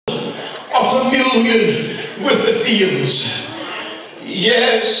are familiar with the fields.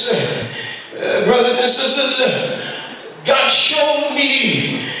 Yes, brothers and sisters, God showed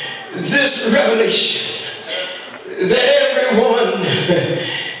me this revelation that everyone,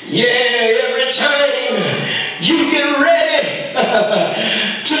 every time you get ready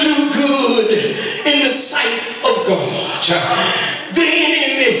to do good in the sight of God, the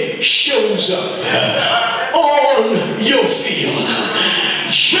enemy shows up on your field.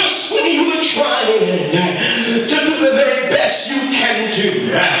 Just when you were trying to do the very best you can do,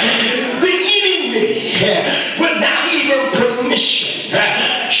 the enemy, without even permission,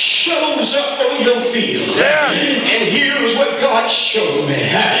 shows up on your field. And here's what God showed me.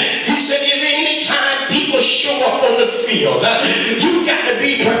 He said, if any time people show up on the field, you got to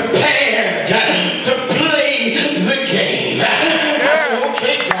be prepared to play the game. I said,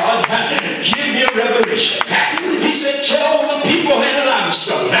 okay, God, give me a revelation. He said, tell the people in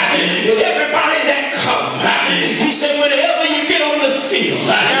LimeStone, everybody that come, he said, whenever you get on the field,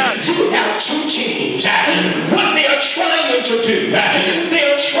 you have two teams. What they are trying to do, they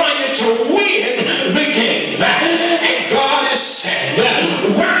are trying to win the game. And God is saying,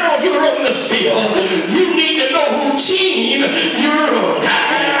 while you're on the field, you need to know who team you're on.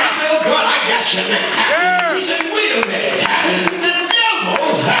 I said, oh God, I got you now. He said, wait a minute. The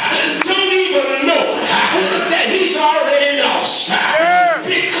devil don't even know that he's already lost.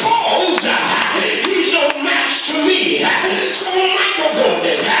 Because he's no match to me. So Michael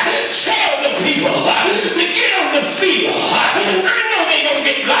Golden, tell the people to get on the field. I know they're going to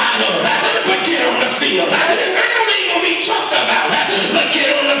get lied on, but get on the field. I know they're going to be talked about, but get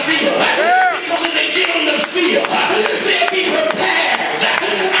on the field. Because if they get on the field, they'll be prepared.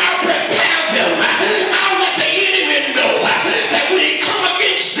 I'll prepare them. I'll let the enemy know that when he come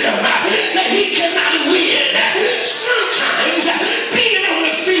against them, that he cannot win. Sometimes being on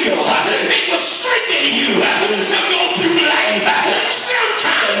the field, it will strengthen you to go through life.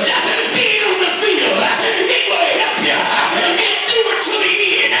 Sometimes being on the field, it will help you endure to the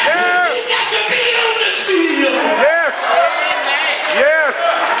end. You got to be on the field. Yes. Yes.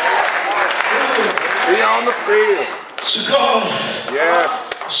 Be on the field. So God, yes.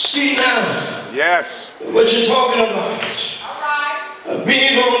 See now. Yes. What you're talking about.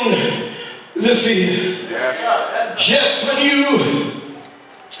 Being on the field. Yes. Just when you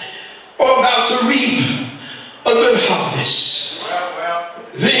are about to reap a good harvest,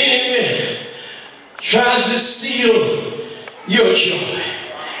 the enemy tries to steal your joy.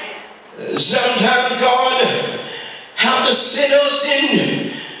 Sometimes God has to send us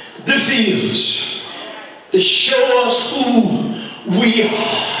in the fields to show us who we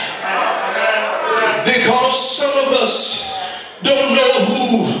are. Because some of us don't know who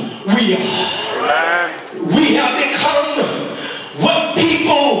we are. We have become what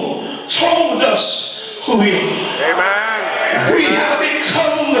people told us who we are. Amen. We have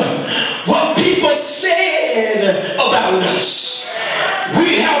become what people said about us.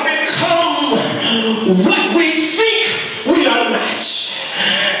 We have become what we think we are not.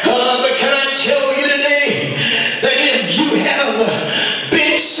 But can I tell you today that if you have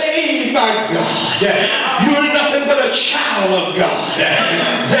been saved by God, you're nothing but a child of God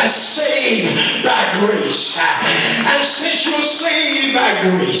that's saved by grace. And since you're saved by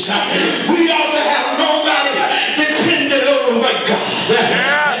grace, we ought to have nobody dependent on but God.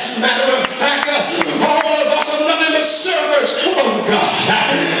 As a matter of fact, all of us are nothing but servants of God.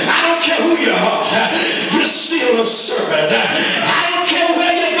 I don't care who you are, you're still a servant. I don't care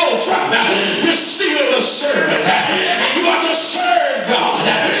where you go from, you're still a servant. And you ought to serve God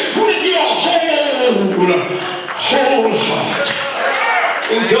with your whole heart.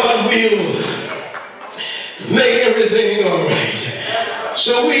 And God will make everything all right.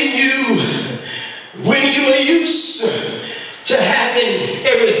 So when you are used to having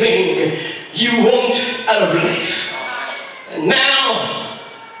everything you want out of life, and now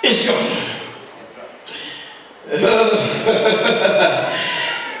it's gone.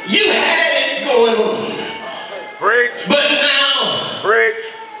 You had it going on. Preach. But now Preach.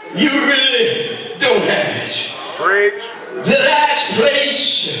 you really don't have it. Preach. The last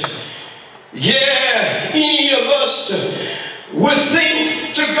place, any of us would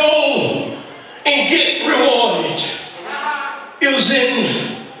think to go and get rewarded, it was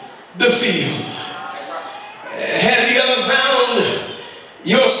in the field. Have you ever found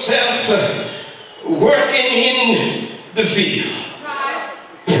yourself working in the field,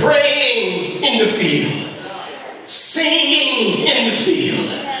 praying in the field, singing in the field,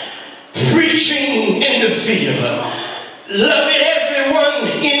 preaching in the field, loving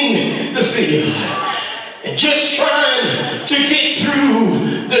everyone in the field, and just trying to get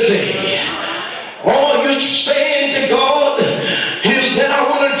through the day? saying to God is that I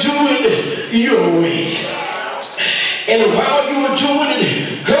want to do it your way. And while you are doing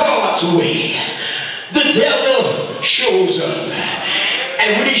it God's way, the devil shows up.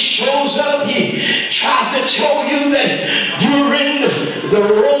 And when he shows up, he tries to tell you that you're in the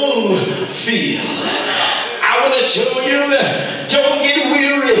wrong field. I want to tell you that don't get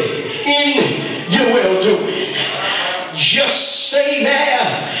weary in your well-doing. Just stay there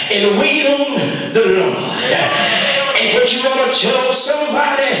and wait on the Lord. And what you want to tell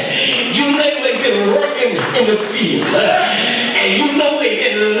somebody, you know they've been working in the field. And you know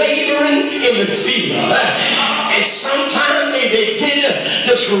they've been laboring in the field. And sometimes they get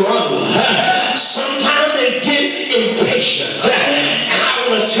the trouble. Sometimes they get impatient. And I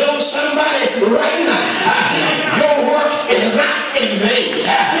want to tell somebody right now, your work is not in vain.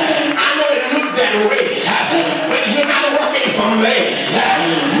 I know it looks that way, but you're not working for man.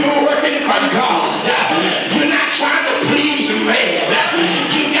 You're working for God. You're not trying to please man.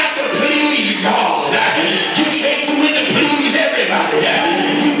 You got to please God. You can't do it to please everybody.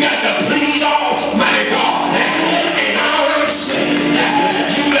 You got to please Almighty God. And all I'm saying,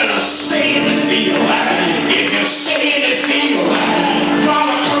 you better stay in the field. If you stay in the field, God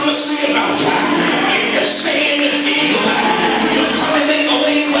will come to see about you. If you stay in the field, you'll come and make a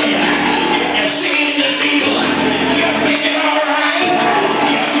way for you. If you stay in the field, you'll make it all right.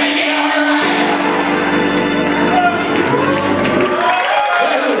 You'll make it all right.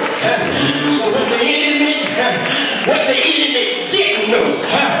 So what the enemy didn't know,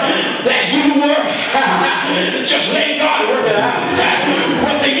 that you were, just let God work it out.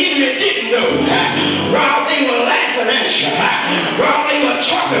 What the enemy didn't know, while they were laughing at you, while they were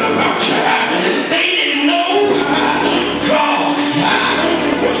talking about you, they didn't know God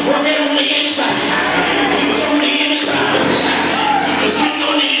was working on the inside. He was on the inside. He was getting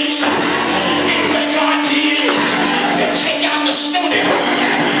on the inside. And what God did, to take out the stony heart.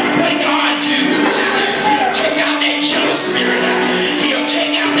 What God do, he'll take out that jealous spirit. He'll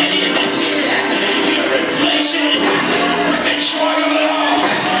take out that envy spirit. He'll replace it with the joy of the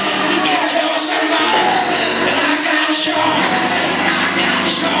Lord. You can tell somebody that I got joy. I got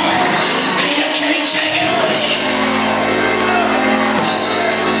joy. And you can't take it away.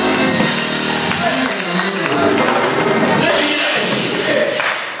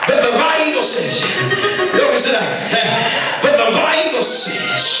 But the Bible says, notice that, but the Bible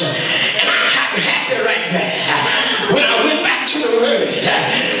says, and I'm happy right there. When I went back to the Word,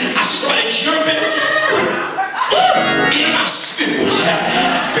 I started jumping in my spirit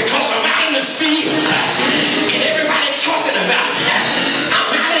because I'm out in the field and everybody talking about it.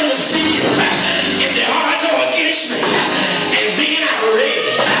 I'm out in the field and the odds are against me. And then I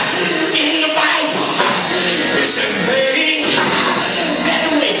read in the Bible, it's a thing that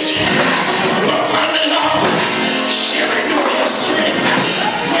wait upon the Lord shall renew their strength.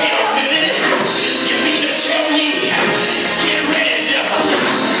 Wait a minute, you mean to tell me, get ready, devil.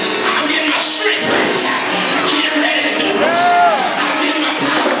 I'm getting my strength back. Get ready, devil. I'm getting my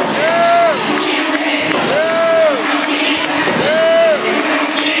power. Get ready. I'm getting back.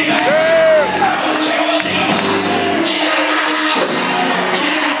 I'm getting back. I'm telling you, get out of my house.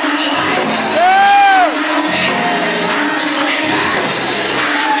 Get out of my life. I'm coming back.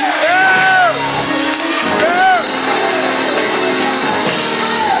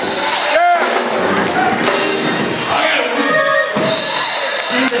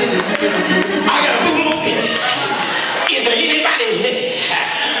 I got a boom. Is there anybody here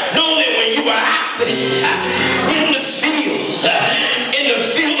know that when you are out there in the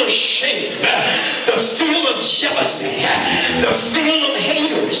field of shame, the field of jealousy, the field of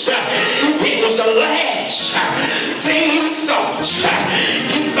haters, it was the last thing you thought.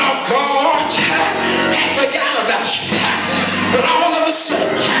 You thought God had forgot about you. But all of a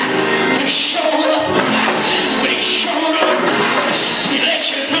sudden, he showed up. When he showed up, he let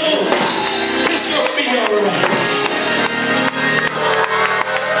you know it's going to be all right.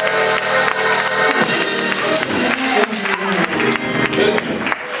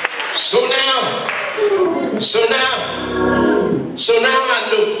 So now I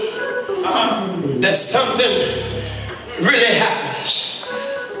know that something really happens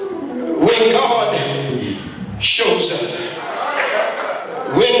when God shows up.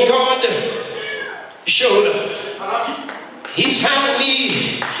 When God showed up, he found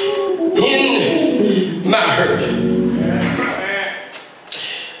me in my hurt.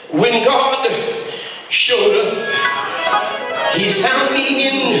 When God showed up, he found me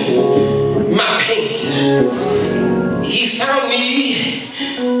in my pain. He found me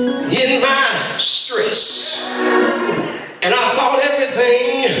in my stress. And I thought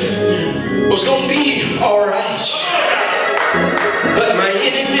everything was going to be all right.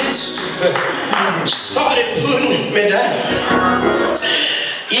 started putting me down.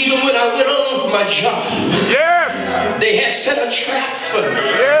 Even when I went on my job, Yes. they had set a trap for me.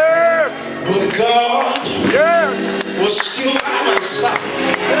 Yes. But God Yes. was still by my side.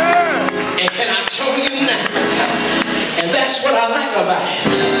 Yes. And can I tell you now, and that's what I like about it,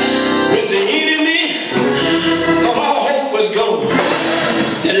 when the enemy thought all hope was gone,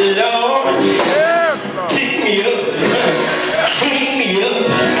 the Lord Yes, Lord. picked me up, cleaned me up,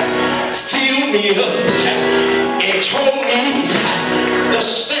 filled me up, and told me to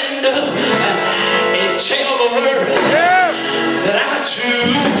stand up and tell the world Yes. that I too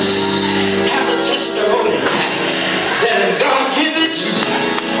have a testimony that if God give it,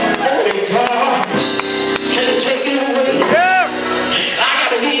 only God can take it away. Yes. I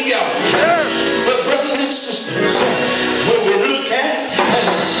gotta leave y'all. Yes. But brothers and sisters, when we look at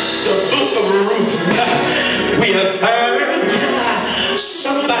the book of Ruth, we have found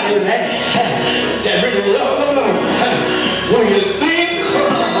somebody there that really loves the Lord. When you think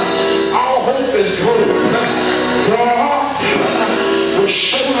all hope is gone, God will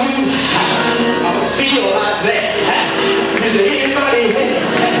show you a feel like that. Is there anybody here?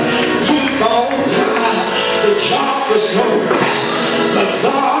 You thought the job was gone, but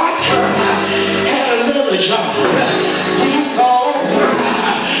God had another job. You thought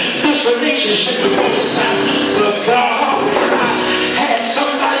this relationship was gone, but God had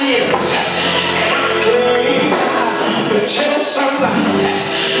somebody else. But tell somebody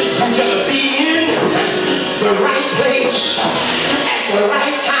you gotta be in the right place at the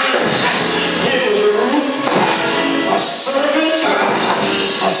right time. It was Ruth, a servant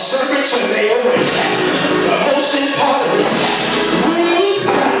to Naomi. But most importantly, Ruth,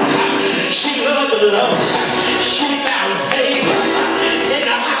 she loved the Lord. She found favor in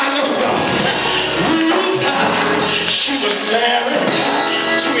the eyes of God. Ruth, she was married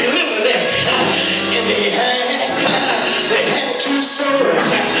to Elimelech, and they had two sons,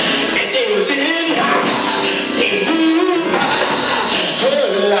 and they was in they moved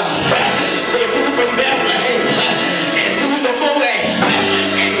her love. They moved from Bethlehem and through the Moab,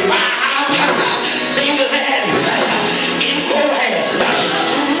 and wow, they were there in Moab.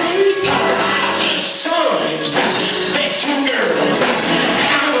 Ruth's son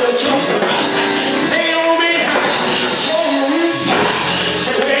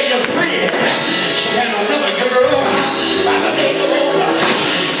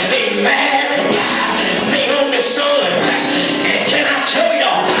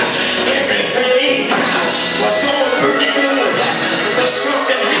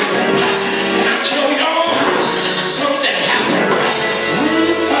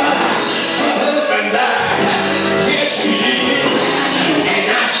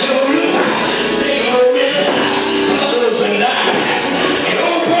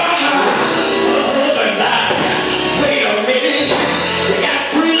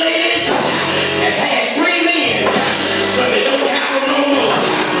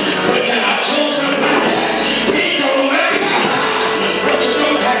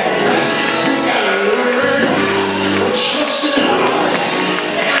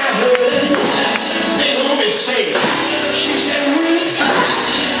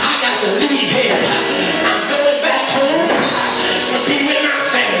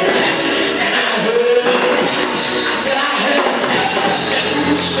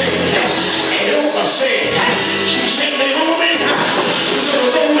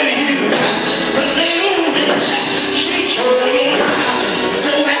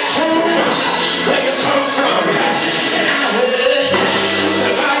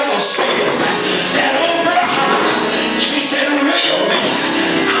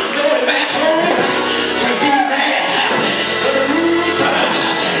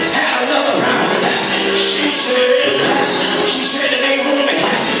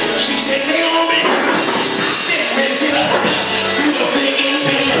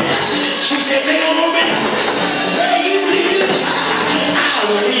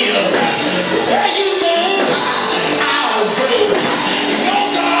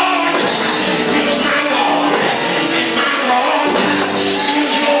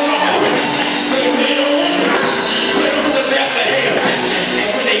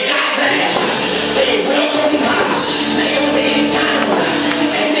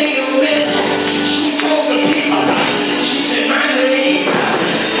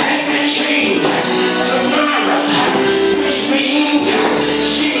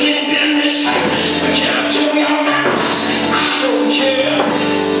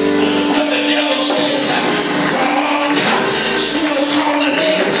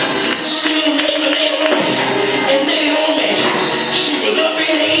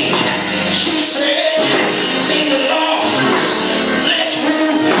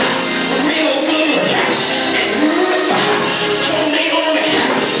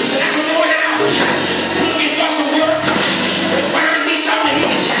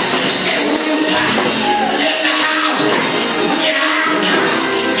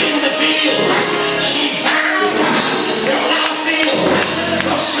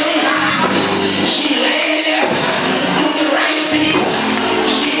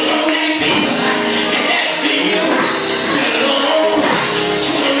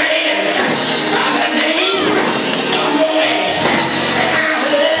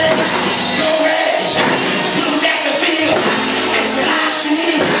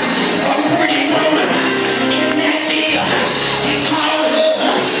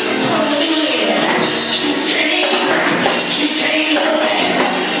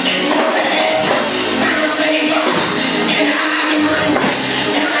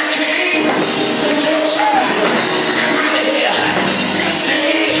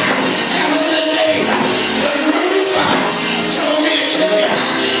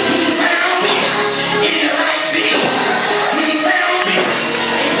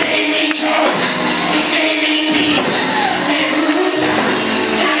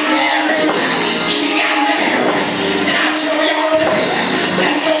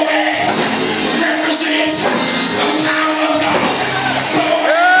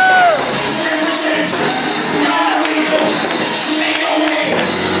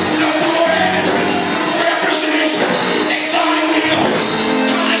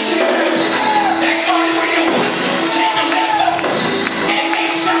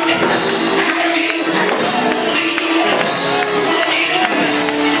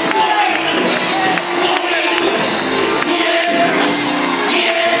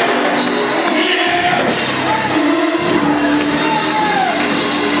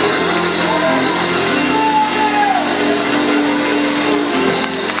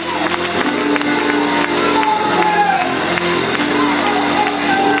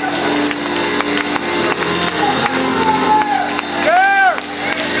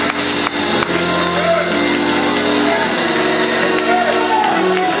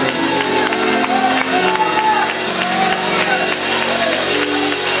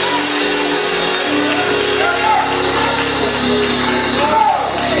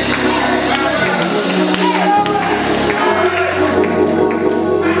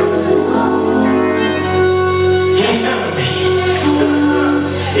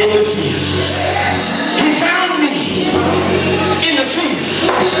in the field. He found me in the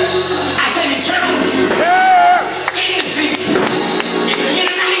field. I said he found me.